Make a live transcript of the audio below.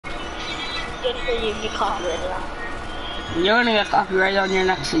good for you if you copyrighted it. You're gonna get copyrighted on your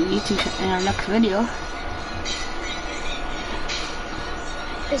next YouTube, in our next video.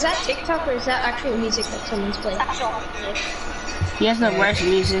 Is that TikTok or is that actual music that someone's playing? Actual music. He has the worst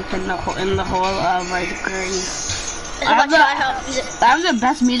music in the whole like grade. I have the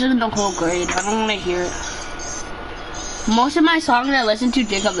best music in the whole grade. I don't want to hear it. Most of my songs I listen to,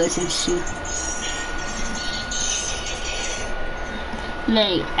 Jacob listens to.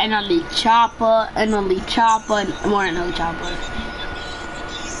 Like, and only Chopper, and more than only Chopper.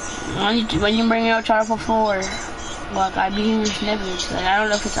 When you bring out Chopper 4, look, I be hearing snippets. Like, I don't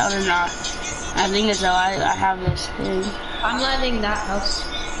know if it's out or not. I think it's out. I have this thing. I'm landing that house.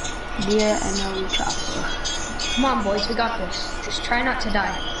 Yeah, and only Chopper. Come on, boys, we got this. Just try not to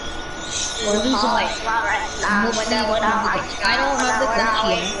die. Or lose a life. I don't have the glitch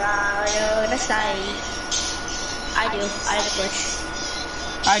yet. I do. I have a glitch.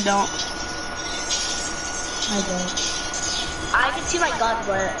 I don't. I can see my gun,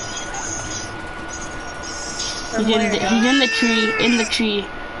 but He's in the tree. In the tree.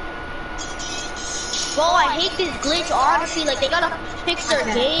 bro, I hate this glitch. Honestly, like they gotta fix their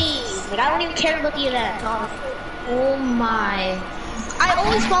game. Like I don't even care about the event. Honestly. Oh my. I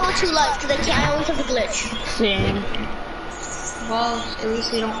always fall into life because I always have a glitch. Same. Well, at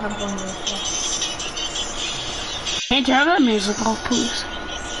least we don't have one more. Hey, turn that music off, please.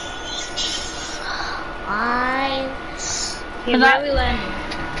 Okay, where are we landing?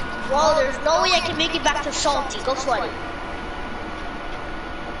 Well, there's no way I can make it back to Salty. Go Sweaty.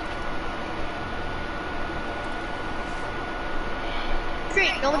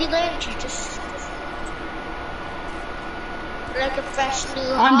 Great, nobody landed you, just like a fresh new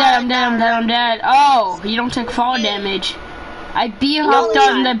I'm dead. Oh, you don't take fall damage. I hopped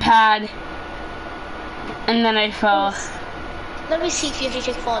on the pad, and then I fell. Let me see if you have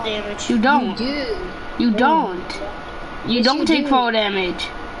to take fall damage. You don't. You don't. You Yes, don't you take do. fall damage.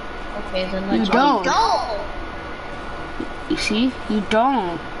 Okay, then You let's don't. Go! You see? You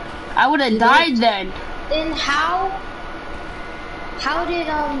don't. I would have died then. Then how did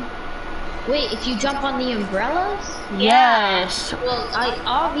wait, if you jump on the umbrellas? Yes. Well, I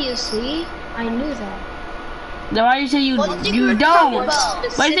knew that. Then why do you say you What do you think we were don't? talking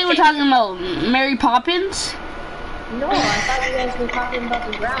about? Why do you think we're talking about Mary Poppins? No, I thought you guys were talking about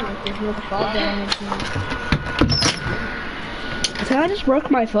the ground, like there's no fall damage. I think I just broke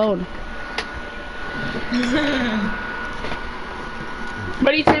my phone.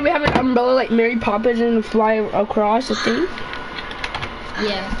 What do you think we have an umbrella like Mary Poppins and fly across the thing?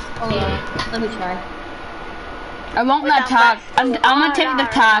 Yeah. Hold on. Let me try. I want that tack. I'm gonna take the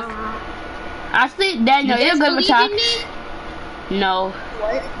tack. Actually, Daniel, you're good with tack. No.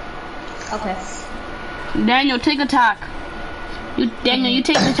 What? Okay. Daniel, take a tack. Daniel, you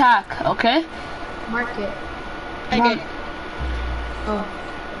take the tack, okay? Mark it. I did. Oh.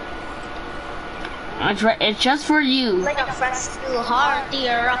 It's just for you. Like a fresh new heart,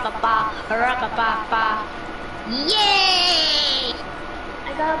 dear rock-a-ba. Yay!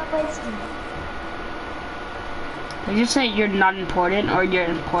 I got a placement. Did you say you're not important or you're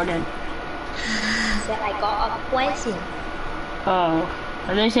important? That I got a placement. Oh.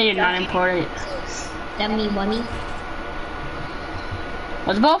 Or they say you're not important. That me money.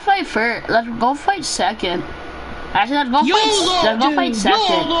 Let's go fight first. Let's go fight second. Actually, let's go fight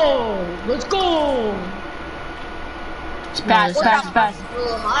second. Let's go. Fast.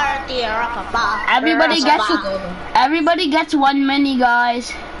 Everybody gets 1 mini,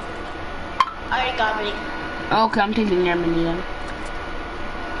 guys. I already got me. Okay, I'm taking your mini then.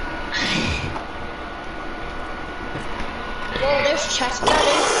 Whoa, there's chest now.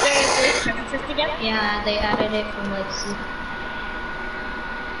 There's chest again. Yeah, they added it from like C.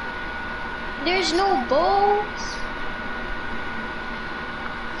 There's no boats.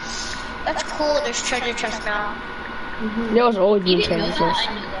 That's cool. There's treasure chest now. There was always You been didn't know treasure that? chest.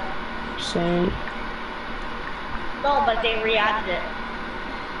 I knew that. Same. No, but they re-added it.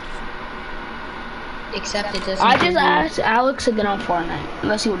 Except it doesn't. I give just you- asked Alex to get on Fortnite.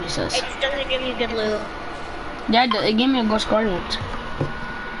 Let's see what he says. It doesn't give you good loot. Yeah, it gave me a Ghost Guardians.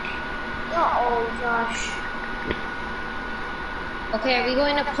 Oh gosh. Okay, are we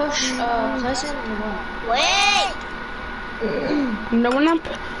going to push Pleasant or what? Wait! No, we're not.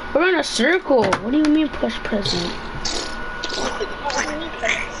 We're in a circle. What do you mean push present?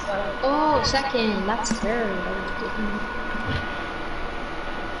 Oh, second. That's third.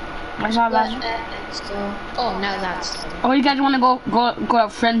 I saw that. Let's go. Oh, now that's third. Oh, you guys want to go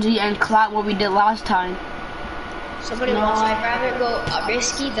at Frenzy and clap what we did last time? Somebody No, wants I'd rather go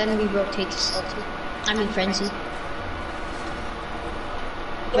risky, then we rotate to salty. I mean frenzy.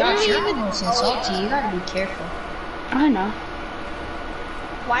 Josh, you're almost salty. You gotta be careful. I know.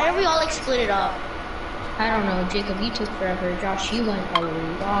 Why are we all like split it up? I don't know, Jacob, you took forever. Josh, you went a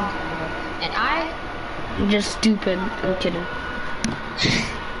long time ago. And I'm just stupid. I'm kidding.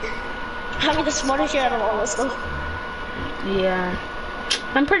 I'm the smartest here out of all of us though. Yeah.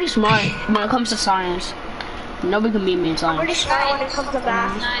 I'm pretty smart when it comes to science. Nobody can beat me in I'm science. pretty smart when it comes to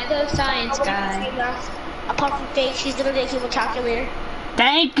math. I'm the science guy. Apart from Faith, she's gonna make him a calculator.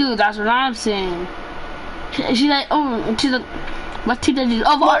 Thank you, that's what I'm saying. She's like, oh, she's like, what teacher did you?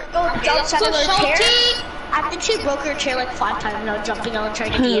 Oh, what? Jumps out of her chair. I think she broke her chair like 5 times now, jumping out and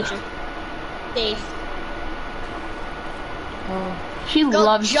trying to get you. Faith. Oh. She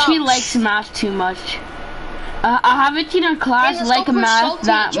likes math too much. I haven't seen her class like math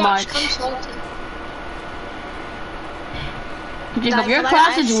that much. Jacob, your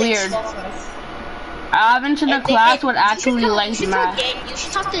class is weird. I haven't seen a class what actually likes math. You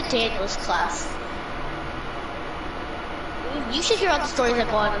should talk to Daniel's class. You should hear all the stories that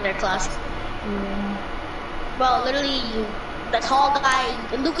go on in their class. Well, literally, the tall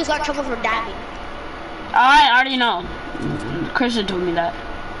guy, Lucas got in trouble for dabbing. I already know. Christian told me that.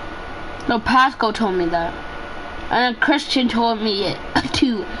 No, Pascal told me that. And then Christian told me it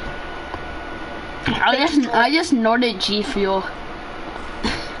too. I just snorted G Fuel.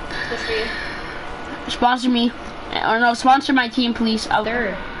 Good for you. Sponsor me. Or no, sponsor my team, please.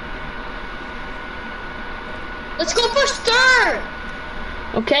 Third. Let's go for third!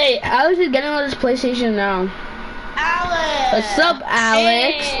 Okay, Alex is getting on his PlayStation now. Alex! What's up,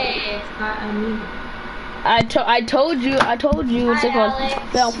 Alex? Hey. I told you, what's it called?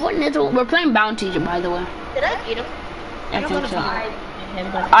 Alex. Well, we're playing Bounty, by the way. Did I beat him? I think so.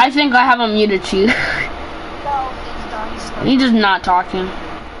 Him, but I think I have him muted too. No, he's done. He's just not talking.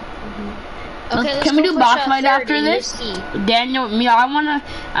 okay, Can we do boss fight after and this? Daniel, me,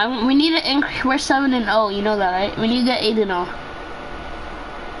 we need to increase, we're 7-0, you know that, right? We need to get 8-0.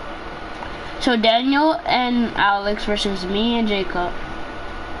 So Daniel and Alex versus me and Jacob.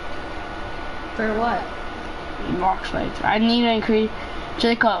 For what? Box fights. I need to increase,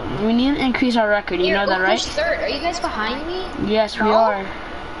 Jacob, we need to increase our record, you know that, right? Third. Are you guys behind me? Yes, we No. are.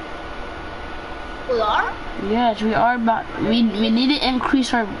 We are? Yes, we are, but we need to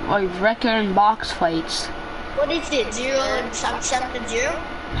increase our record in box fights. What is it? 0 and 7 and 0?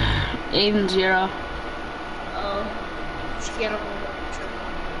 8 and 0. Oh. Scared of me.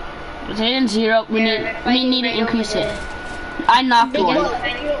 It's 8 and 0. We need to increase it. I knocked one.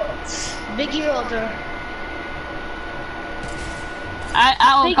 Big hero older.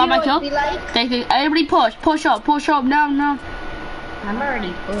 I got my kill. Like, Thank you. Everybody push up, now. I'm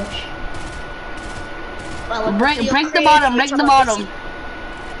already pushed. well, Break the bottom. There's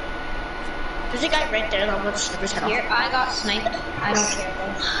a guy right there that wants to his head Here, off. I got sniped. I don't care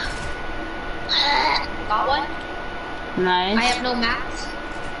though. Got one. Nice. I have no mats.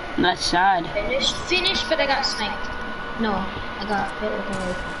 That's sad. Finished, but I got sniped. No, I got hit with a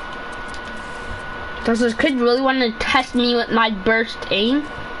rifle. Does this kid really want to test me with my burst aim?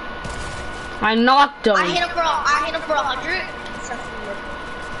 I knocked him. I hit him for 100.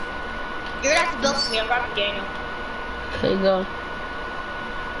 You're gonna have to build for me. I'm grabbing Daniel. Okay, go.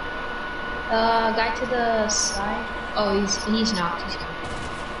 Guy to the side. Oh, he's knocked. He's gone.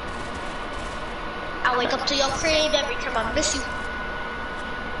 I wake up to your crib every time I miss you.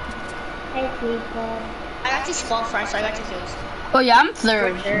 Hey, people. I got two small fries, so I got 2 kills. Oh yeah, I'm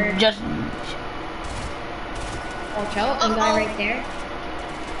third. Third. Just Watch out, one guy right there.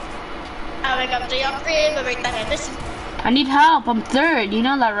 I wake up to your crib every time I miss you. I need help. I'm third. You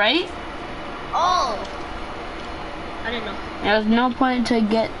know that, right? Oh. I didn't know. There's no point to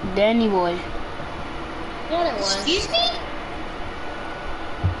get Danny boy Yeah, there was. Excuse me?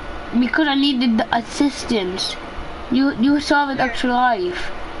 because I needed the assistance. You still have an extra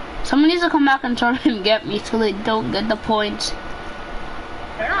life. Someone needs to come back and try and get me so they don't get the points.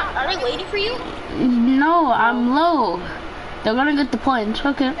 They're not. Are they waiting for you? No, I'm low. They're gonna get the points.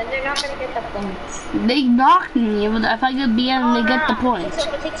 Okay. And they're not gonna get the points. They knocked me, but if I get BM, they get the points.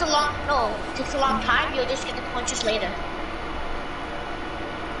 It takes a long time. You'll just get the points just later.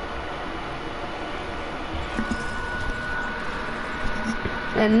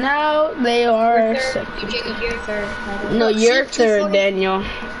 And now they are Jacob, you're third. No, you're third, Daniel.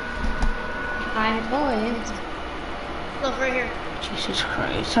 I'm going. Look right here. Jesus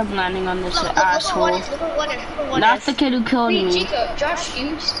Christ, I'm landing on this Look, asshole. Look what That's the kid who killed Wait, me. Jacob, Josh,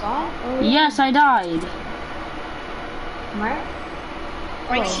 you saw? Oh, Yes, I died. Where?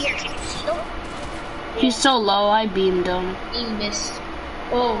 right Oh. here. Can you see them? He's so low, I beamed him. He missed.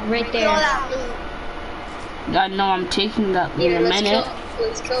 Oh, right Look at all there. that loot. I know I'm taking that in Here, a minute.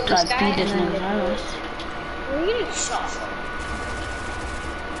 Let's kill this Try to guy beat this and then nigga. Where are you getting shot from?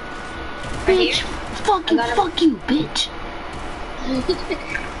 Bitch, fuck you, bitch.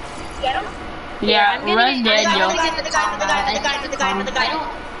 Get him? Yeah, I'm gonna Red get- Daniel. I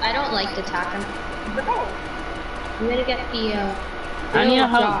don't like to attack him. I'm gonna get the I need real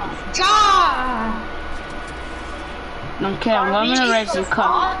help. jaw. Okay, I'm gonna raise the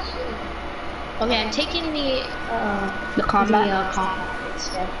cup. Okay, I'm taking the combat. combat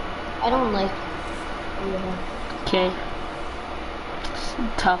instead. I don't like Okay. It's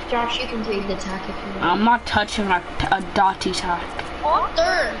tough. Josh, you can take the attack if you want. I'm not touching a dot attack. Oh,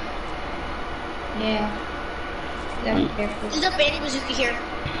 third. Yeah. Gotta be careful. There's a bandit bazooka here.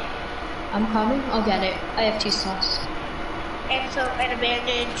 I'm coming. I'll get it. I have 2 slots. And a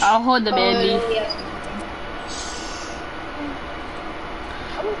bandage. I'll hold the baby. Yes.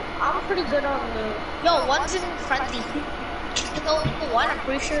 I'm pretty good on the... Yo, one's in frenzy. Kill one, I'm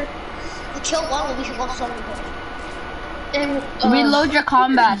pretty sure. We kill one, we'll be able to summon him. And Reload your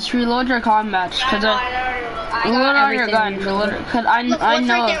combats. Reload your combats. Cause reload all your guns. Cause I Look,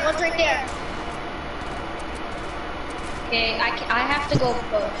 know. one's right there. okay, I have to go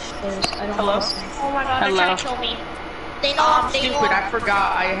push because I don't Hello? want to. Oh my god, Hello. they're trying to kill me. They know I'm I'm they know stupid. I'm- I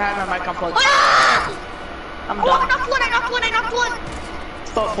forgot I had my mic unplugged. Ah! I'm Oh, I done. knocked one.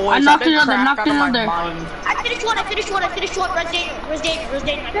 But boys, I knocked I've been another, cracked knocked out of my another. mind. I finished one. Where's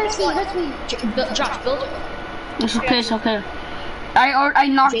Daniel? I finished one. That's me. Josh, build it. It's okay. It's okay. I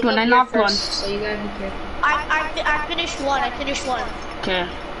knocked Jacob, one. I you're knocked one. first, so you gotta be careful. I finished one. Okay.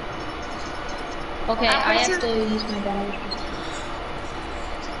 Okay, I'm I pretty have to use my damage.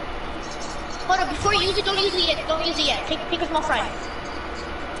 Hold on, before you use it, don't use it yet. Take a small fry.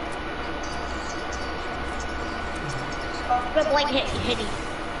 The blank hitting.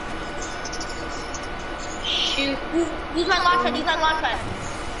 Shoot. Use my launch pad.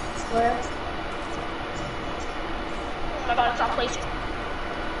 Where? Oh my god, it's not placing.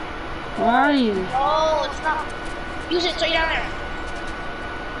 Where are you? Oh, it's not. Use it, it's right down there.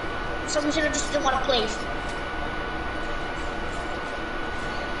 For some reason, I just didn't want to place.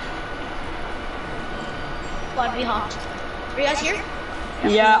 Oh, I'd be hot. Are you guys here?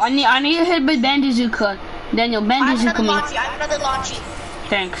 Yeah, I need to hit with Bandizuka. Daniel, I have Bandizuka another me. launchy.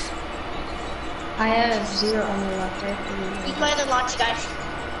 Thanks. I have 0 on the left. I have to use Use my other launchy, guys.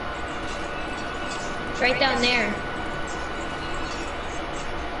 It's right down there.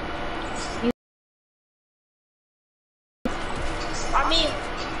 On me.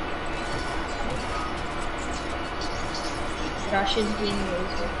 Josh is being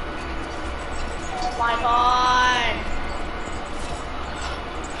lazy. Oh my god.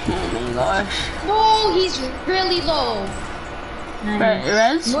 Oh my gosh. No, he's really low.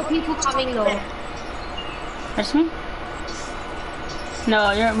 Reds? More people coming though. That's me?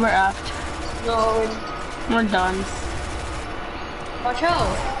 No, we're aft. No, We're done. watch out.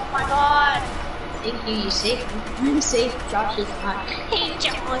 Oh my god. Thank you, you saved me. I'm safe. Josh is not. Hey,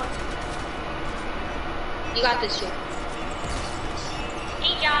 John. You got this shit.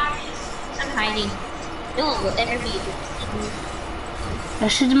 Hey, Josh. I'm hiding. No one will ever be able to see me.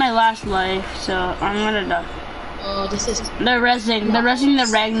 This is my last life, so I'm gonna die. Oh, this is. They're resing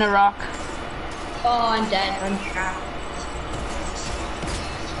the Ragnarok. Oh, I'm dead. I'm trapped.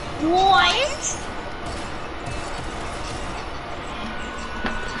 What?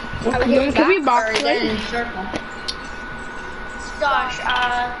 Can we box Or it? in a circle. Josh,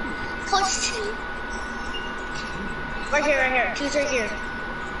 plus 2. Right here. 2's right here.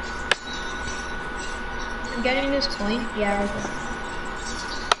 I'm getting this point. Yeah, right there.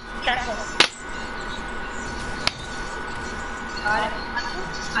 Careful. Got it.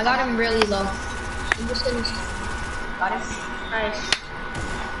 I got him really low. I'm just gonna. Got him. Nice.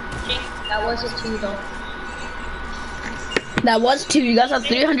 That was a 2 though. That was 2. You guys have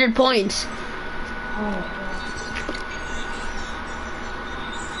 300 points. Oh.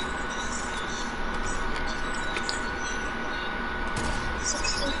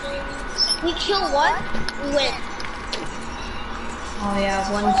 We kill one, we win. Oh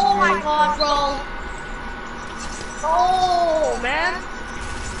yeah, one's Oh my really god, bro. Oh, man.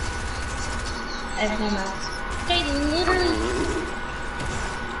 I have no mats. They literally...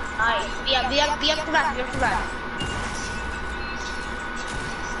 Nice. Be up to back. Nice.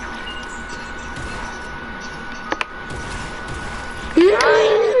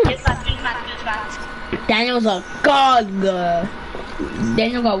 Get back. Daniel's a god.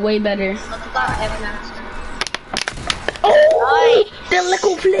 Daniel got way better. I have mats. Oh, the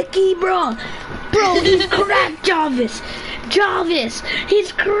little flicky, bro. Bro, he's cracked, Jarvis.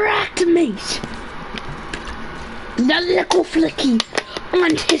 He's cracked, mate. The little flicky.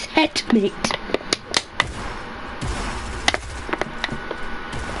 on his head, mate.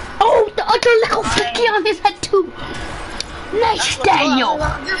 Oh, the other little flicky on his head too. Nice, Daniel.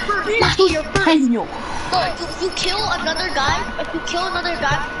 Nice, Daniel. You kill another guy. If you kill another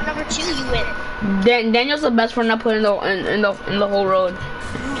guy from number 2, you win. Daniel's the best for not putting in the whole road.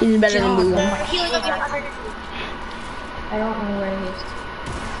 He's better than Blue. I don't know where he is.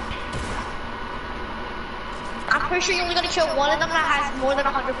 I'm pretty sure you're only gonna kill one of them that has more than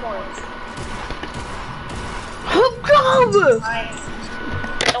 100 points. Oh God!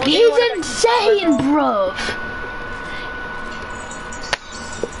 He's insane, bro.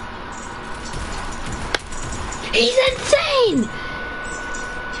 He's insane!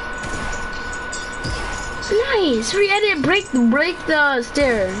 Nice! Re-edit, break the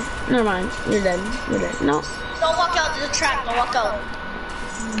stair. Never mind, you're dead. You're dead. No. Don't walk out to the trap, don't walk out.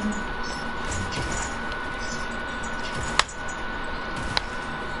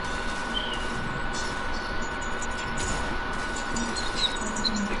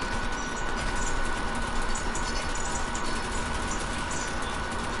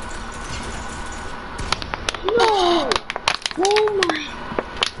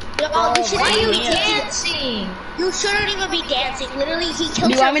 Why are you dancing? You shouldn't even be dancing. Literally, he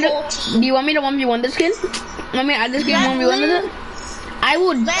killed your whole team. Do you want me to 1v1 this kid? Let me add this kid 1v1 with it? I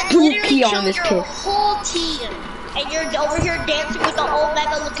will dookie on this kid. Whole team, and you're over here dancing with the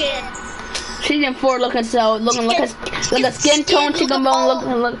Omega looking. Season 4 looking like a skin tone chicken bone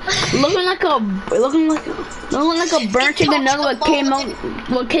looking like a burnt chicken nugget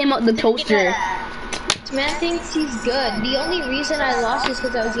what came out the toaster. This man thinks he's good. The only reason I lost is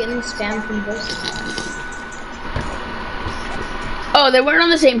because I was getting spammed from both. Oh, they weren't on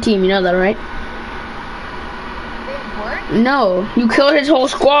the same team, you know that, right? They weren't? No, you killed his whole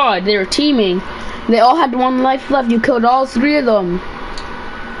squad. They were teaming. They all had 1 life left. You killed all 3 of them.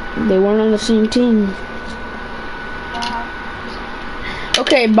 They weren't on the same team.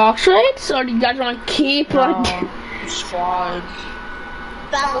 Okay, box rates? Or do you guys want to keep on? Squad.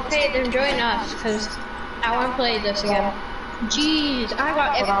 Okay, then join us, because I want to play this again. Jeez, I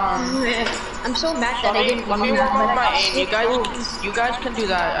got I'm so mad that I didn't Let me warm up my aim. You guys can do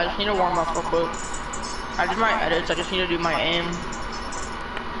that. I just need to warm up real quick. I did my edits. I just need to do my aim.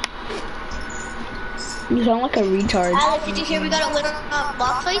 You sound like a retard. Alex, did you hear we got a win on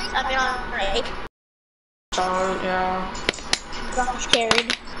box fight? I mean on raid. Yeah. I'm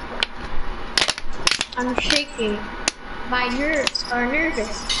scared. I'm shaking. My nerves are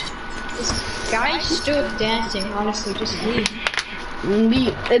nervous. This guy's still dancing, honestly, just leave.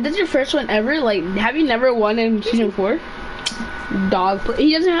 Is this your first one ever? Like, have you never won in season 4? Dog.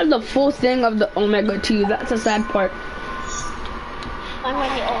 He doesn't have the full thing of the Omega 2. That's the sad part. I'm on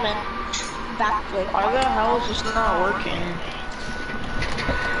the Omen. Backflip. Why the hell is this not working?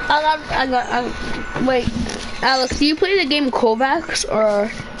 Wait, Alex, do you play the game Kovacs or?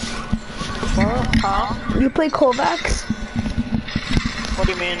 What? Huh? You play Kovacs? What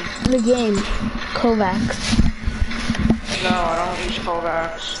do you mean? The game Kovacs. No, I don't use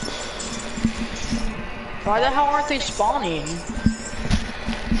Kovacs. Why the hell aren't they spawning?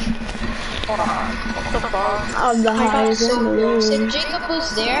 Hold on. What the fuck? Oh, the highest in the room. If Jacob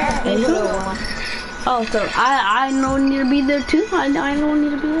was there, they would have won. Oh, so I don't need to be there too. I don't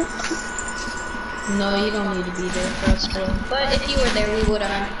need to be there. No, you don't need to be there for us to. But if you were there, we would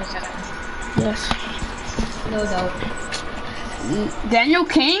 100%. Yes. No doubt. Daniel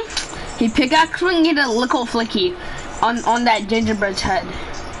King, he pickaxe and get a little flicky on that gingerbread's head.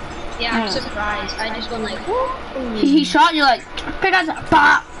 Yeah, I'm surprised. I just went like, whoop. He shot you like pickaxe,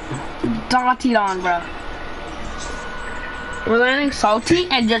 pop, dotted on, bro. We're landing salty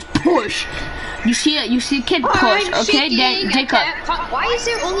and just push. You see a kid push, okay? Jacob. Why is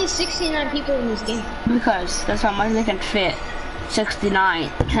there only 69 people in this game? Because that's how much they can fit. 69.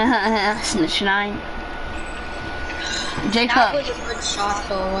 Snitch 9. Jacob. That was a good shot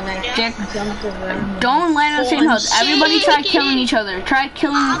though when I jumped around. Don't land on the same house. Everybody try killing each other. Try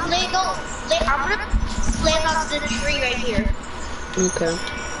killing. I'm gonna land on the tree right here. Okay.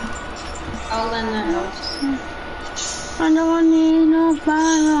 I'll land that house. I don't need no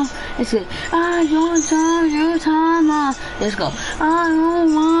fire. Let's go. I don't want your time. Let's go. I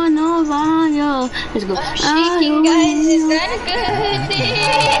don't want no fire. Let's go. I'm shaking, guys. Is that a good thing?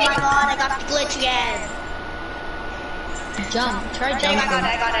 Oh my god, I got the glitch again. Jump. Try jumping. I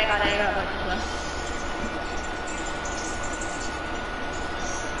got it.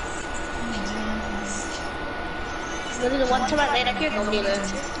 Literally, the one time I land up here, nobody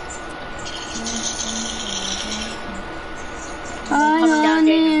lives. I don't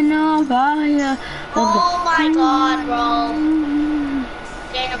need no fire. Oh my god, bro.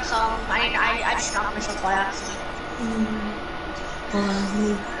 random song. I just knocked myself by accident. Hold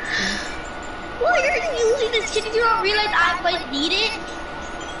on. Why are you using this kid? Did you not realize I might need it?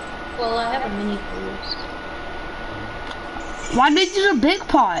 Well, I have a mini boost. Why did you use a big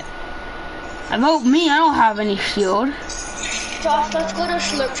pot? About me, I don't have any shield. Josh, let's go to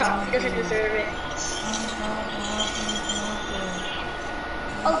Slurp Shop. He doesn't deserve it.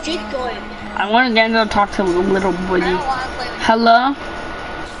 Oh, Jake going. I want to get to talk to little I buddy. don't want to play with Hello?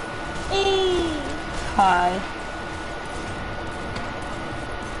 Hey. Hi.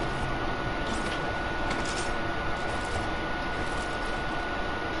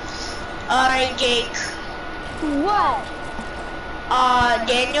 Alright, Jake. What?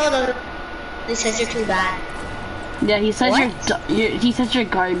 Daniel, this says you're too bad. Yeah, he says he says you're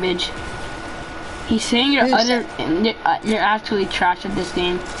garbage. He's saying you're you're actually trash at this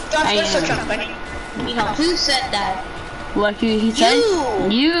game. Josh, let's search up, buddy. Who said that? Like he said,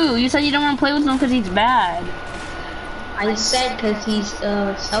 you said you don't want to play with him because he's bad. I said because he's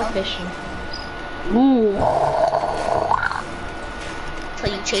selfish. Ooh. So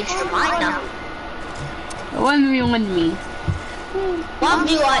you changed your mind now. 1v1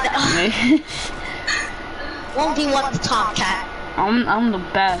 1v1. 1v1 the Tomcat. I'm the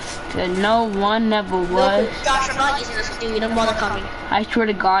best. And no one never was. Josh, I'm not using this with you. You don't bother coming. I swear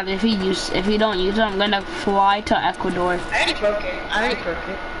to God, if you don't use it, I'm gonna fly to Ecuador. I already broke it.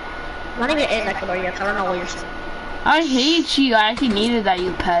 I'm not even in Ecuador yet, so I don't know what you're saying. I hate you. I actually needed that,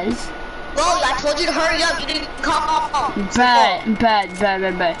 you Pez. Well, I told you to hurry up. You didn't come up. Bet.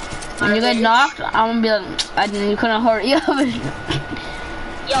 When you get knocked, I'm gonna be like, you couldn't hurry up.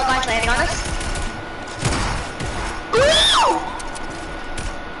 Yo, guys, landing on us. Ooh!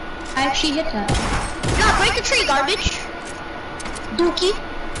 I actually hit that. God, break the tree, garbage. Dookie.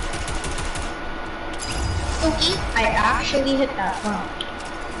 I actually hit that. Wow.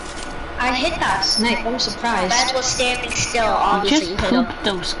 I hit that snipe. I'm surprised. That was standing still, obviously. Just pooped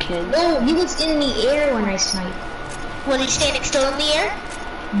those kids. No, he was in the air when I sniped. Was he standing still in the air?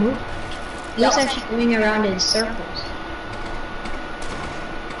 Nope. He was actually going around in circles.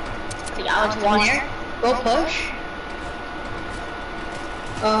 Yeah, I was watching. Go push.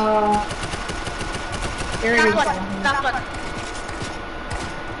 There it is.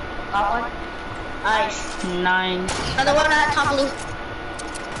 Got one. Nice. Another one at top blue.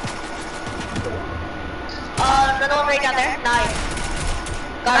 Another one right down there. Nice.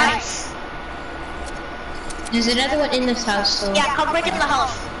 Nice. There's another one in this house, so. Yeah, come break into the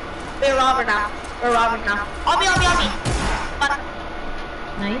house. We're robbing now. On me. But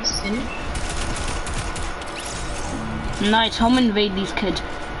Nice. Nice. Home invade these kids.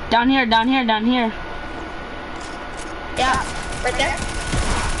 Down here. yeah, right there.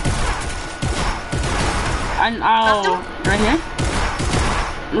 And right here.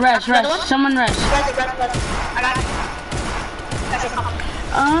 Rest. Someone rest. Rest. I got it. That's it, come on.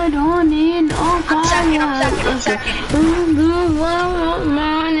 I don't need no fire.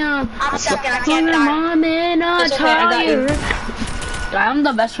 I'm second. I can't die. It's okay, I got you. I'm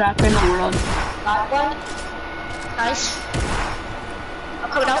the best rapper in the world. Got one. Nice. I'm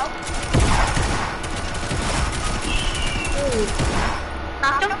coming out. Ooh.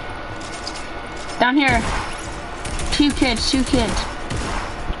 Knocked him. Down here. Two kids.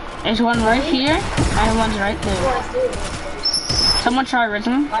 There's one right here, and one's right there. Someone try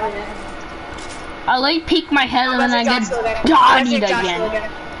rhythm. I like peek my head and then I get doggied again.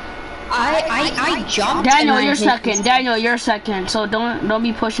 I jumped. Daniel, you're second. So don't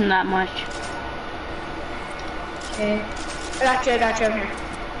be pushing that much. Okay. I got you over here.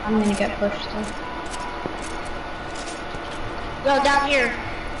 I'm gonna get pushed though. Yo, down here.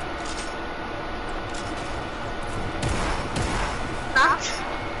 Knocked.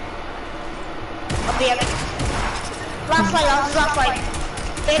 Up the end. Last light.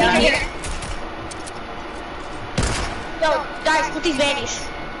 Bandage right here. Yo, guys, put these bandies.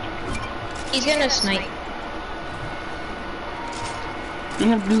 He's gonna snipe.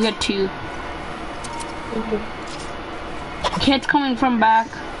 You get two. Kids coming from back.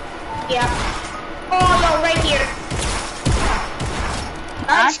 Yeah. Oh, yo, right here.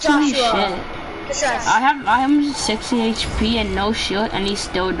 Nice, Actually, Joshua. shit. I have 60 HP and no shield, and he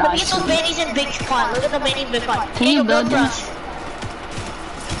still Let me dies. get those bandies in big pot. Look at the bandies in big pot. Can you build them?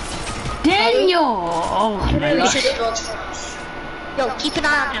 Daniel! Oh my gosh. Yo, keep an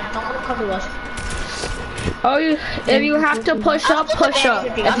eye on him. Don't let him cover us. Oh, if you have to push up, push up.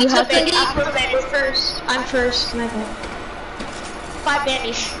 If you have to, I'm first. My bad. 5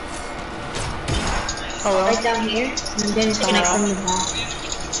 bandies. Right down here. And then connect from the back.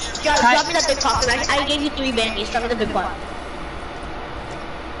 Drop me the big pot. I gave you 3 bandies. Drop me the big pot.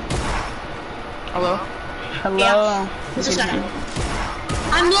 Hello? Hello. Yeah. Who's this guy?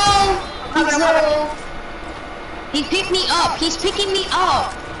 I'm low. He's low. He picked me up. He's picking me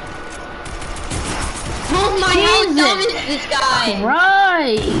up. Oh my, how dumb is this guy?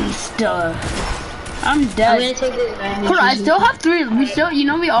 Christ. I'm dead. I'm gonna take this advantage. Hold on, I still have 3. We still, you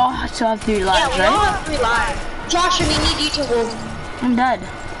know, we all still have 3 lives, Yeah, we all right? have 3 lives. Josh, we need you to hold. I'm dead.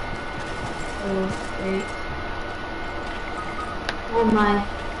 Oh, wait. Oh my.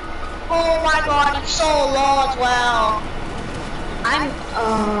 Oh my god, it's so low as well.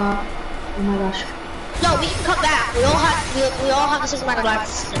 Oh my gosh. No, we can come back. We all have the same amount of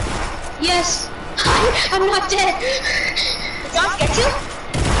lives. Yes. I'm not dead. Did Josh get you?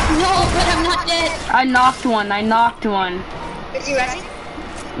 No, but I'm not dead. I knocked one. Is he resting?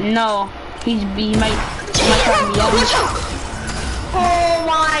 No, he might try me out. Watch out! Oh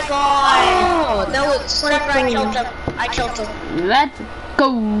my god. Oh, that was Whatever, I killed him. Let's go.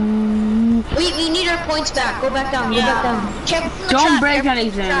 We need our points back. Go back down. Go back down. Check the Don't trap, break check the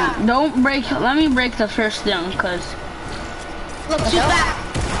anything. trap. Don't break. Let me break the first thing, cause. Look, shoot back.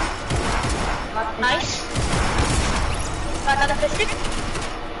 Nice. Got another fistic.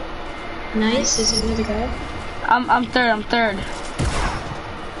 Nice. Is it another guy? I'm third.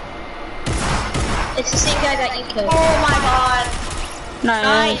 It's the same guy that you killed. Oh my god.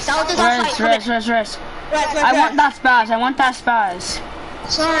 Nice. That was the last fight. Rest. I want that spaz.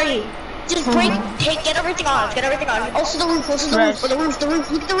 Sorry. Just break. Hey, get everything on. Also the roof. The roof.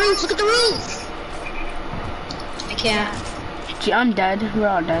 Look at the roof. I can't. Gee, I'm dead. We're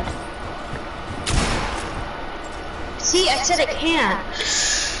all dead. See, I said I can't.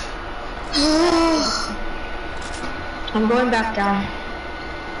 I'm going back down.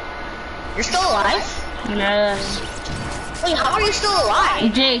 You're still alive? Yes. Wait, how are you still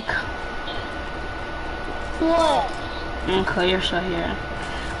alive? Jake. What? Okay, you're still here.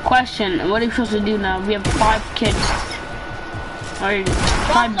 Question, what are you supposed to do now? We have 5 kids. Or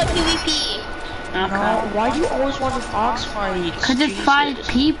 5. What's the PvP? Okay. Why do you always want to box fight? Cause it's 5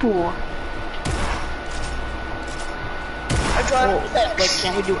 people. I draw Like,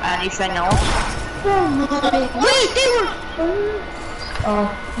 can we do anything else? Wait, they were. Oh.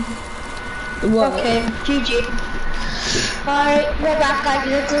 Whoa. Okay. GG. Alright, we're back, guys.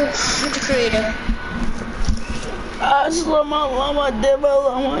 Into creative. Lama,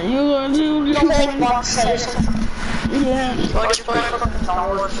 you gonna do Don't make box fights. yeah. Box fight.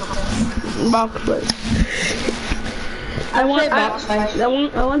 I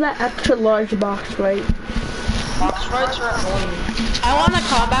want that extra large box fight. Box fights are annoying. I want a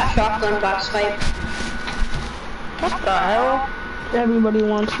combat shotgun box fight. What the hell? Everybody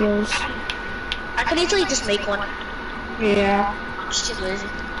wants those. I could easily just make one. Yeah. I'm just too lazy.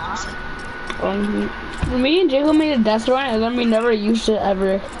 Honestly. Me and Jacob made a death run and then we never used it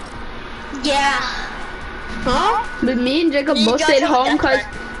ever. Yeah. Huh? But me and Jacob Me and both Josh stayed have a home death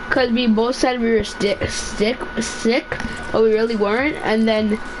cause we both said we were sick, but we really weren't. And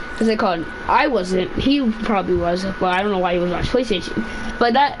then, what's it called? I wasn't. He probably was. Well, I don't know why he was on PlayStation.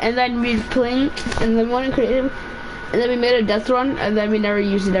 But and then we were playing, and then we went creative, and then we made a death run, and then we never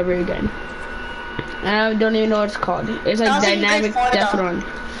used it ever again. And I don't even know what it's called. It's like dynamic death run.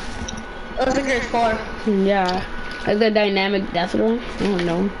 It was in grade 4. Yeah, like the dynamic death run. I don't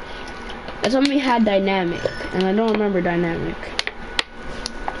know. That's when we had dynamic, and I don't remember dynamic.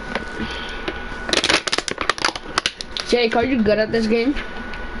 Jake, are you good at this game?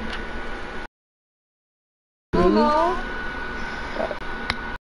 Hello.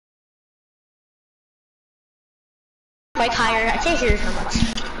 Like higher, I can't hear so much.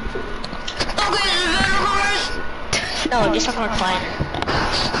 No, just on recliner.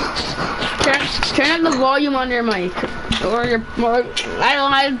 Turn up the volume on your mic, or your. Or,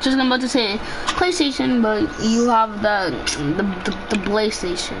 I was just about to say PlayStation, but you have the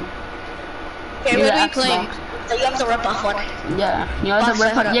PlayStation. Okay, You what have are you playing? So you have the rip-off one. Yeah, you have the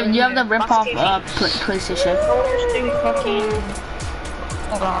rip-off. You have the rip-off PlayStation. Interesting fucking.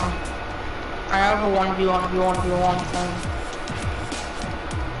 Hold on. I have a 1v1 thing.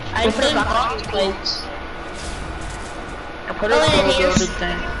 I put it back on plates. I put it on the loaded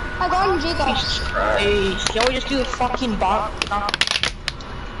thing. I got on Jacob. Jesus Christ. Can we just do a fucking box?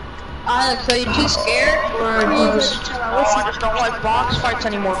 Alex, are you too scared? Or I just don't like box fights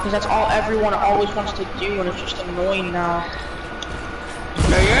anymore because that's all everyone always wants to do and it's just annoying now.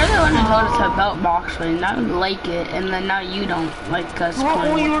 No, you're the one who told us about box fighting. I don't like it, and then now you don't like us Well,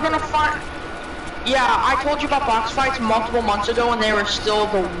 playing. you were gonna fight. Yeah, I told you about box fights multiple months ago and they were still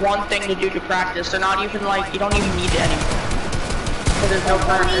the one thing to do to practice. They're not even like, you don't even need it anymore. So there's no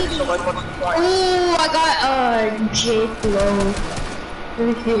practice, so like what's the point? ooh, I got Jake Lowe.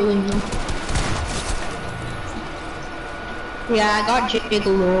 Really cute. Yeah, I got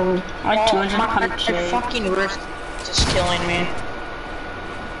Jiggalo. I My 200 punch. fucking wrist is killing me.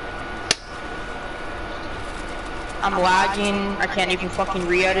 I'm lagging. I can't even fucking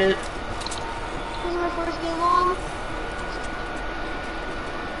re-edit. This is my first game on.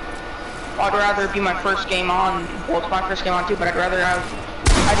 I'd rather be my first game on. Well, it's my first game on too, but I'd rather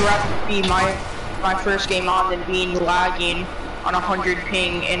be my first game on than being lagging on 100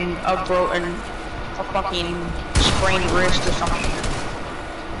 ping in a fucking sprained wrist or something.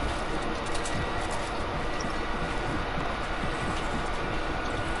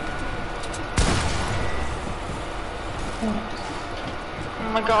 Oh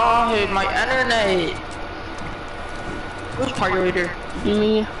my god, my internet. Who's party leader?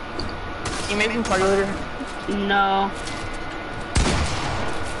 Me. You made me party leader? No.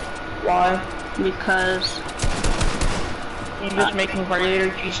 Why? Because You just make me party leader?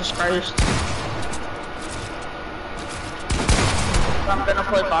 Jesus Christ. If I'm gonna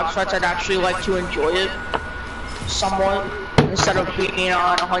play box fights, I'd actually like to enjoy it somewhat instead of being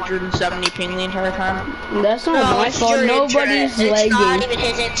on 170 ping the entire time. that's not my fault. Nobody's It's not lagging. even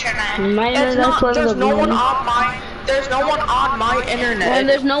his internet. My There's internet's one of there's the no one ones. on my internet. Well,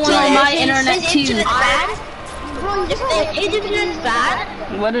 there's no one on my internet His too. internet's bad. Bro, if his internet's bad,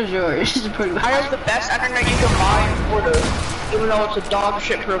 What is yours? It's pretty I bad. have the best internet you can buy in Florida. Even though it's a dog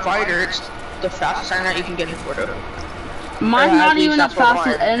shit provider, it's the fastest internet you can get in Florida. Mine's at not least even the that's what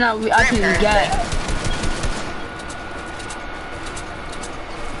fastest mine. internet I can get.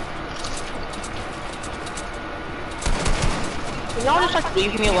 Can y'all just like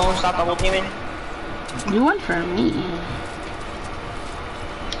leave me alone, stop double teaming? You went for me.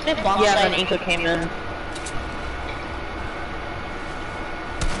 Yeah, then Inca came in.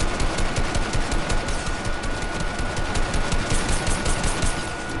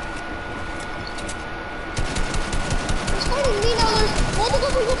 he's fighting me now. There's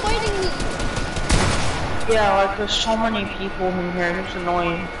multiple people fighting me. Yeah, like there's so many people in here, it's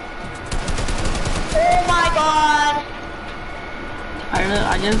annoying. Oh my god.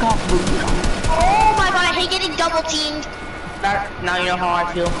 I just got booted on. Oh my god, I hate getting double teamed. Now you know how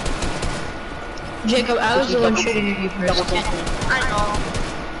I feel. Jacob, I was the one shooting you Double first. team. I know.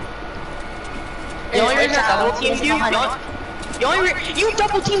 The only reason I double teamed you, It's you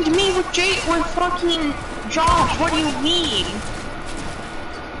double teamed me with fucking Josh. What do you mean?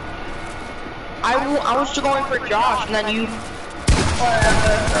 I was going for Josh, and then you.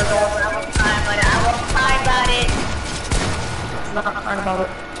 Whatever, I won't cry about it. I'm not crying about it.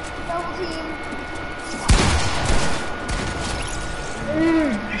 Double team.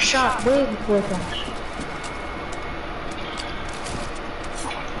 I shot way before Josh.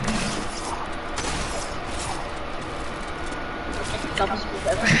 Double speed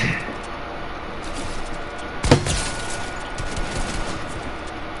ever.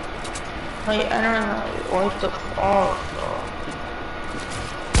 My internet, what the fuck, bro?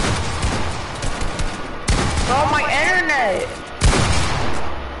 Oh, my internet!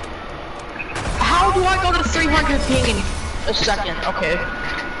 How do I go to 300 ping in a second? Okay.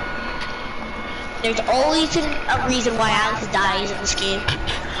 There's always a reason why Alex dies in this game.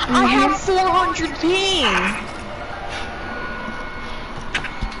 I have 400 ping!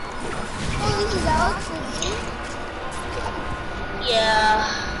 Oh, this is Alex.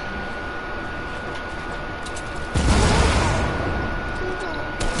 Yeah.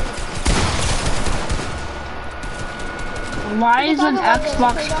 Why is an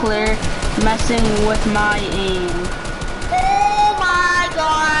Xbox player messing with my aim? Oh my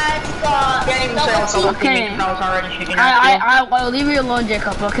god, God. Can't even say I was double Okay. teaming, I was already shaking out. I'll leave you alone,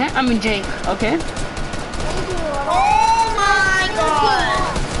 Jacob, okay? I mean, Jake, okay? Oh my god.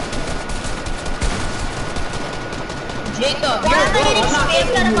 Jacob, Why am I getting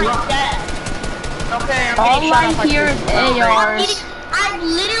spammed out of my death? Okay, I'm All getting shot I up by hear is people. ARs. I'm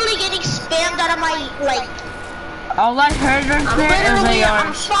literally getting spammed out of my, like, All I heard right there Literally, is I'm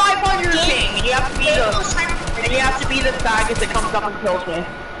ARs. 500 ping, and you have to be the faggot that comes up and kills me.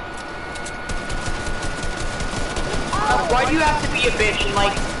 Why do you have to be a bitch and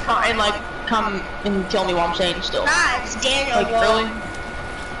come and kill me while I'm saying still? nah, it's Daniel. Like, really?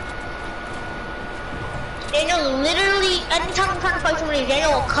 Daniel literally, anytime I'm trying to fight somebody,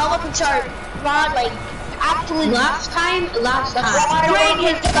 Daniel will come up and start, like, absolutely. last time. Bring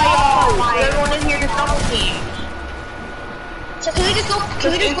his everyone in here to double team. So can we just go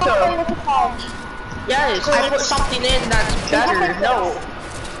play with the phone? Yes, I put something in that's better.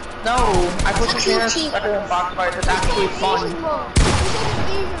 No, I put something in that's better than box fight. It's actually fun.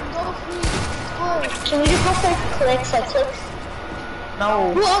 Can we just go play clicks, like clicks?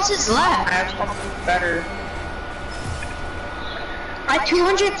 No, Who else is I left? have something better. I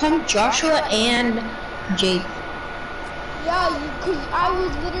 200 pumped Joshua and Jake. Yeah, because I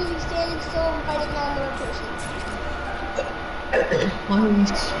was literally standing still and fighting that another person.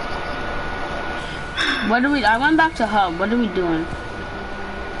 What do we? I went back to hub. What are we doing?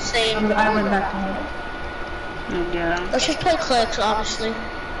 Same. I went back to him. Yeah. Let's just play clicks, honestly.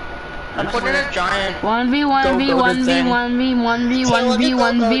 I'm putting in a giant.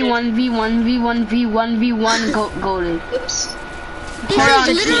 1v1v1v1v1v1v1v1v1v1 goated. Oops. Hold on.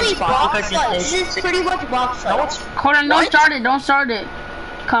 This is literally box fight. This is pretty much box fight. Hold on, don't start it, don't start it.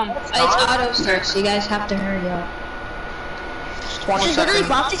 Come. It's auto start, so you guys have to hurry up. It's 20 This is literally seconds.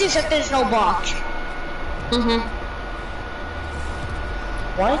 boxes except there's no box.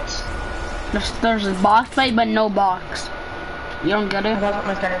 What? There's a box fight, but no box. You don't get it? It doesn't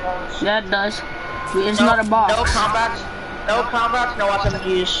make any sense. Yeah, it does. It's not a box. No combats. No combats. No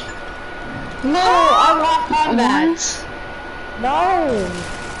SMGs. No, I want combats. No.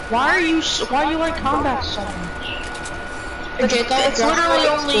 Why are you like combat so much? It's literally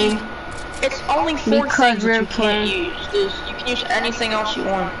only. It's only 4 Because things that we're you can't playing. use. You can use anything else you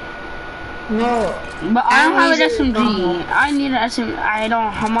want. No. But I don't have an Enemies are SMG. wrong. I need an SMG.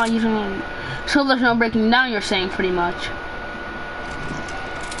 I'm not using. So there's no breaking down, you're saying, pretty much.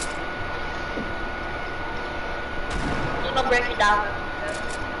 There's no breaking down.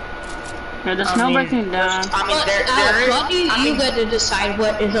 Yeah, there's no breaking down. I mean, But there Alex, is. you get to decide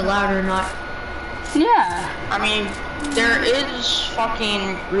what is allowed or not. Yeah. I mean, there is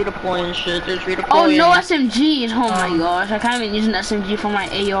fucking redeploy and shit. There's redeploy. Oh, no and- SMGs. Oh my gosh. I can't even use an SMG for my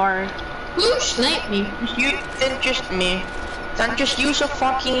AR. Who sniped me? Then just me. Then just use a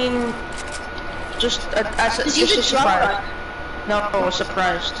fucking. Just a use a drum surprise. No, a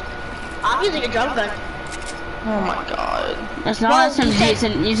surprise. I'm using a drum gun. Oh my god. It's not Well, SMG, you it's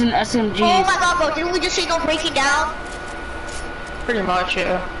using Oh SMGs. my god, bro, didn't we just say no breaking down? Pretty much,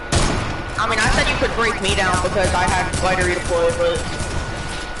 yeah. I mean, I said you could break me down because I had glider redeploy, but.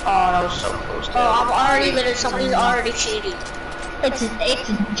 Oh, that was so close to Oh, I'm already literally, somebody's already cheating. It's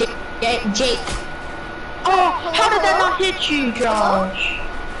Jake. Oh, how did that not hit you, Josh?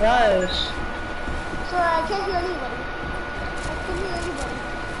 Yes. Sorry, I can't hear anybody. I can't hear anybody.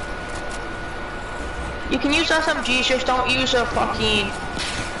 You can use SMGs, just don't use a fucking.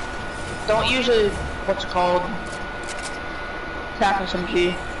 Don't use a. What's it called? Attack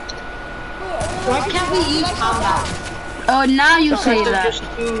SMG. Why can't we use combat? Oh, now you Because say they're that. just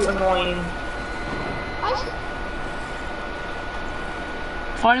too annoying.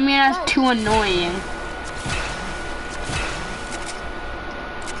 What do you mean that's too annoying?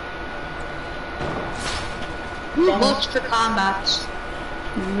 Who votes for combats?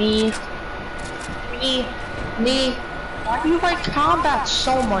 Me. Me. Why do you like combat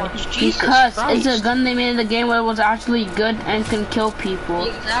so much? Jesus Because Christ. it's a gun they made in the game where it was actually good and can kill people.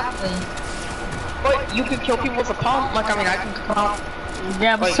 Exactly. But you can kill people with a pump. Like, I mean, I can pump.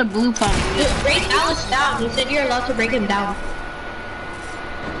 Yeah, but it's a blue pump. Just break Alice down. He said you're allowed to break him down.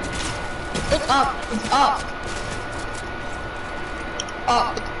 Look up. It's up.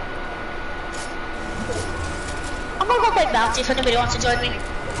 Up. I'm gonna go play bouncy if anybody wants to join me.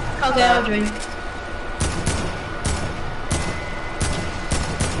 Okay, I'll join.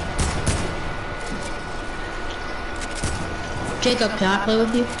 Jacob, can I play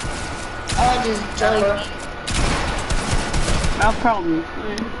with you? I'll just join me. I'll probably.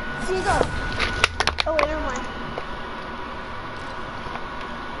 See you go. Oh wait, never mind.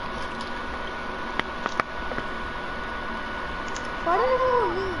 Why did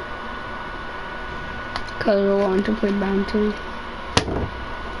everyone leave? Because I want to play bounty.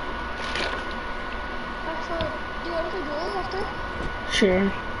 Actually, do you want to do this after? Sure.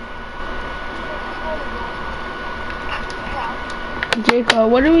 Jacob,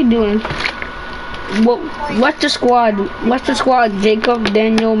 what are we doing? What's the squad? What's the squad? Jacob,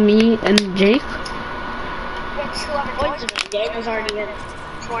 Daniel, me, and Jake? It's whoever joins me. Daniel's already in.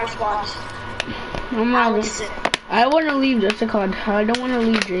 4 spots. I'm not. Alex is in. I want to leave just a card. I don't want to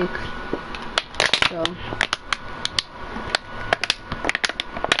leave Jake. So.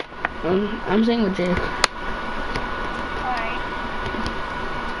 I'm staying with Jake. Alright.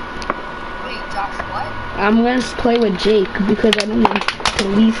 Wait, Josh, what? I'm gonna play with Jake because I don't want to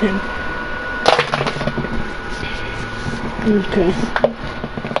leave him. Okay.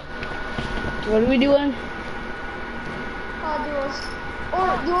 What are we doing? Duos. Or,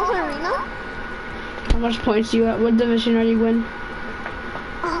 do you want to play arena? How much points do you at? What division are you in?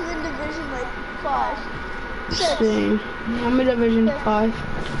 I'm in division like 5. 6. Same. I'm in division 5.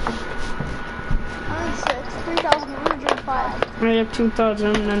 I'm in 6. 3,105. I have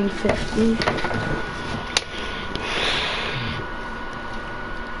 2,050.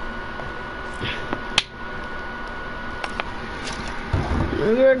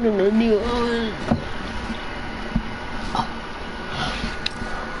 We're gonna do it.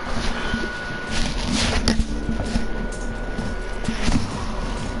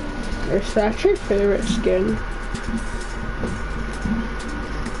 Is that your favorite skin?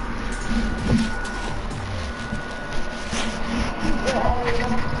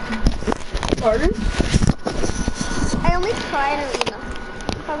 Pardon? I only try an arena.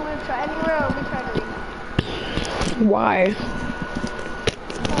 If I'm gonna try anywhere, I only try an arena. Why?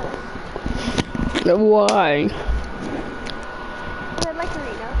 Why? Because I like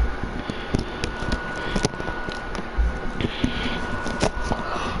arena.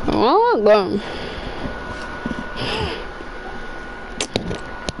 Oh, go.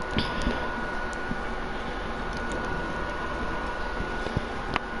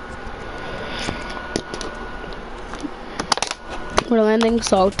 We're landing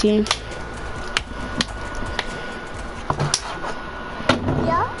salty.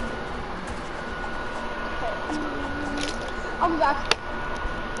 Yeah? I'll be back.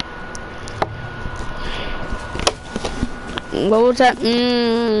 What was that?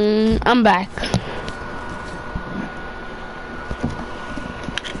 I'm back.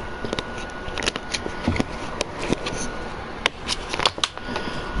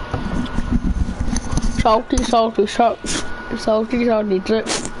 Salty, salty, salty, salty, salty drip.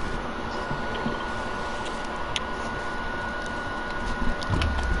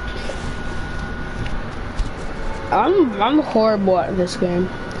 I'm horrible at this game,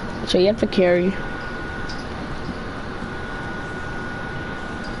 so you have to carry.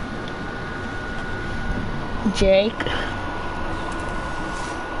 Jake.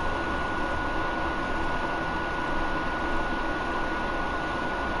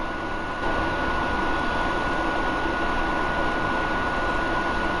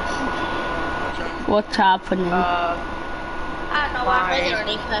 What's happening? I don't know why I'm really on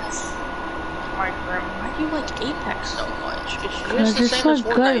Apex. My friend, why do you like Apex so much? It's Cause just the it's same as a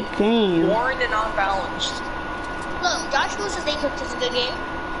good Fortnite. game. Boring and unbalanced. Look, Josh Lewis says Apex is a good game.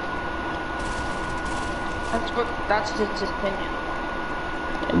 That's his opinion.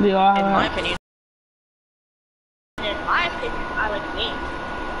 We all In my have. opinion. And in my opinion, I like the game.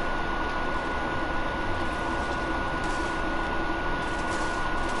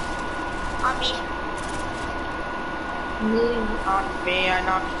 On me. On me, I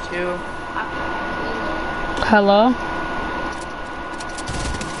knocked two. Hello?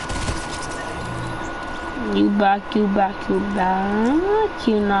 You back, you back, you back.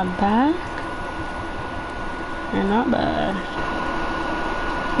 You not back. You're not bad.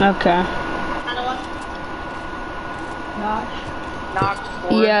 Okay. Josh, Knocked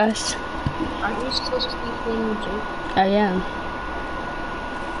four. Yes, are you supposed to be playing with Jake? I am.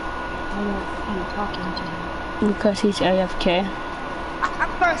 Why are you talking to him? Because he's AFK.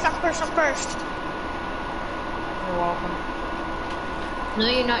 I'm first. You're welcome. No,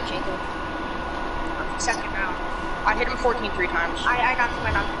 you're not, Jacob. I'm second now. I hit him 14 3 times. I knocked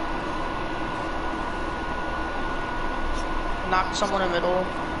him out. Knocked someone in the middle.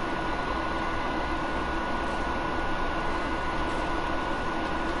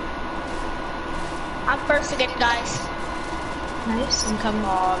 I'm first again, guys. Nice, I'm coming.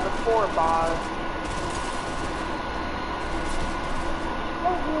 The poor bot.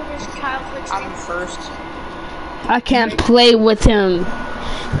 Oh, there's a child for I'm first. I can't play with him.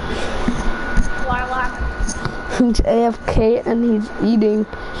 Why laugh? He's AFK and he's eating.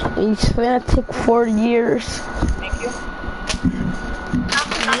 And he's gonna take 4 years. Thank you.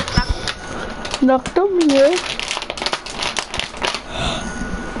 Knocked him here.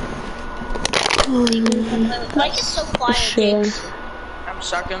 Mike is so quiet. Sure. I'm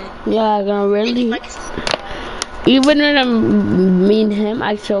second. Yeah, I'm gonna really. Mike is Even when I'm mean him,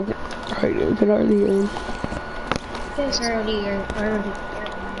 I still can already hear him. You guys already.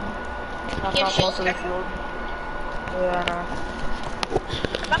 Knocked Yeah, off most of the field. Yeah,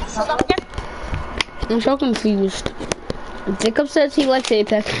 I'm so confused. Jacob says he likes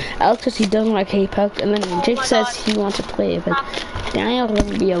Apex, Alex says he doesn't like Apex, and then Jake says he wants to play Apex. Daniel's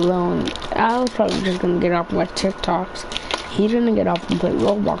gonna be alone. Alex probably just gonna get off my TikToks. He's gonna get off and play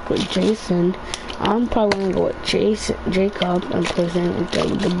Roblox with Jason. I'm probably gonna go with Jacob and play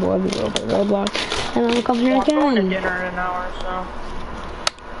with the boy we go play Roblox, and then I'll come here I'm going to again. dinner in an hour, so.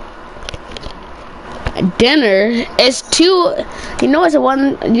 Dinner is 2. You know, it's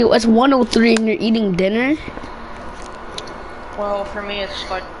 1:03 and you're eating dinner. Well, for me, it's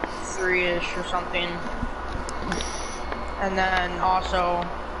like 3-ish or something. And then also,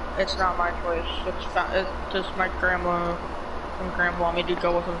 it's not my choice. It's just my grandma and grandpa want me to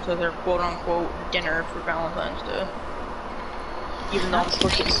go with them to their quote-unquote dinner for Valentine's Day. Even though I'm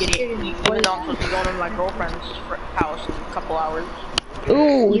supposed to be even though I'm supposed to be going to my girlfriend's house in a couple hours.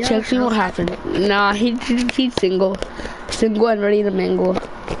 Ooh, check see what happened. Nah, he's single. Single and ready to mingle.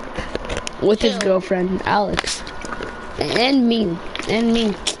 With his girlfriend, Alex. And me.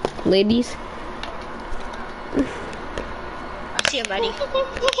 Ladies. I see him, buddy.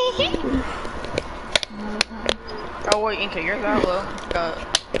 Oh wait, Inca, you're that low.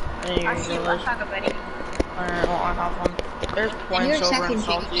 I see him, let's talk about it. Alright, well, I have one. There's points over in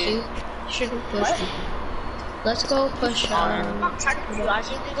Salty. Shouldn't push. Let's go push. I'm trying to push you guys.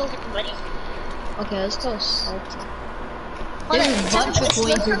 You can go get the buddy. Okay, let's go Salty. Hold There's on, a bunch of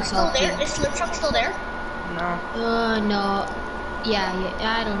coins in Salty. Is Slip Truck still there? No. No. Yeah,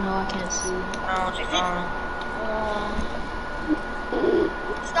 I don't know. I can't see. No, it's gone.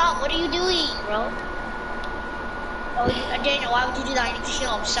 Stop! What are you doing, bro? Oh, Daniel, why would you do that? I need to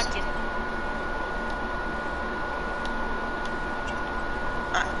heal him second.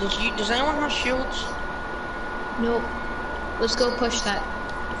 Does anyone have shields? Nope. Let's go push that.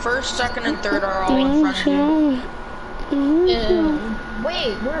 First, second, and third are all in front of you.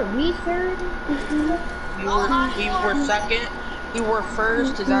 Wait, were we third? We were second. We were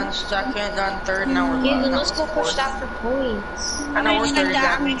first, then second, then third, now we're last. Yeah, then let's go push that for points. I know we're third again.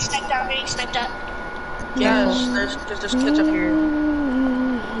 I'm getting sniped out. Yes, there's kids up here.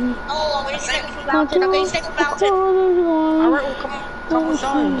 Oh, I'm getting sniped from mountain. Alright, well come with us.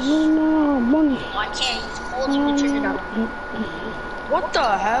 Oh, I can't. He's cold. You can turn it up. What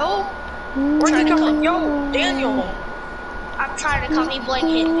the hell? Where'd you come from? Yo, Daniel. I'm trying to come. He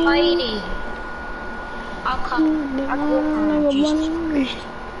blanket. Fighting. I'll come. Jesus Christ.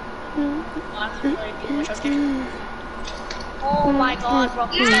 Oh my god, bro.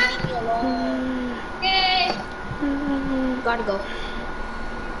 Please don't leave me alone. Yay! Gotta go.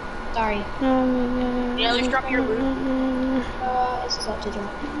 Sorry. Yeah, at least drop your loot. This is up to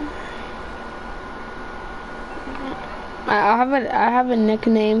drop. I have a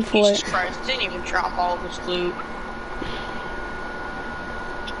nickname for Jesus Christ, didn't even drop all of his loot.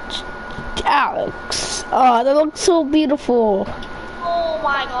 Alex. Oh, that looks so beautiful. Oh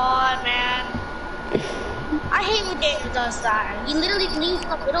my god, man. I hate when Daniel does that. He literally leaves in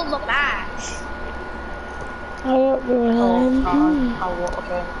the middle of the match. Oh God.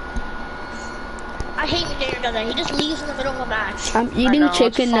 Okay. I hate when Daniel does that. He just leaves in the middle of a match. I'm eating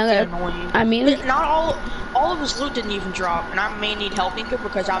chicken nugget. I mean, not all of his loot didn't even drop, and I may need help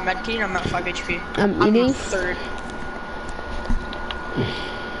because I'm meditating. I'm at 5 HP. I'm eating third.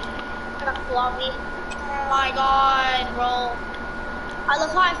 Oh my god, bro. I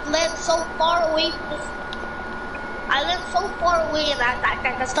love how I've lived so far away from this. I live so far away, and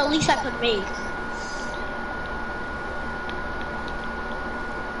that's the least I could make.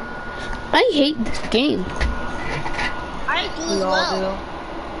 I hate this game. I do as well.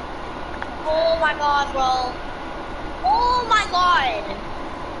 Oh my god, bro. Oh my god.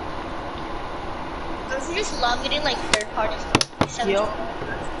 Don't you just love getting like third party stuff? Yep.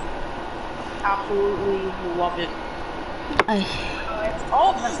 Absolutely love it.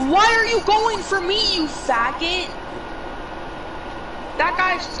 Oh, why are you going for me, you faggot? That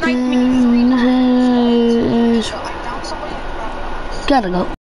guy sniped me 3 times. I found somebody. Gotta go.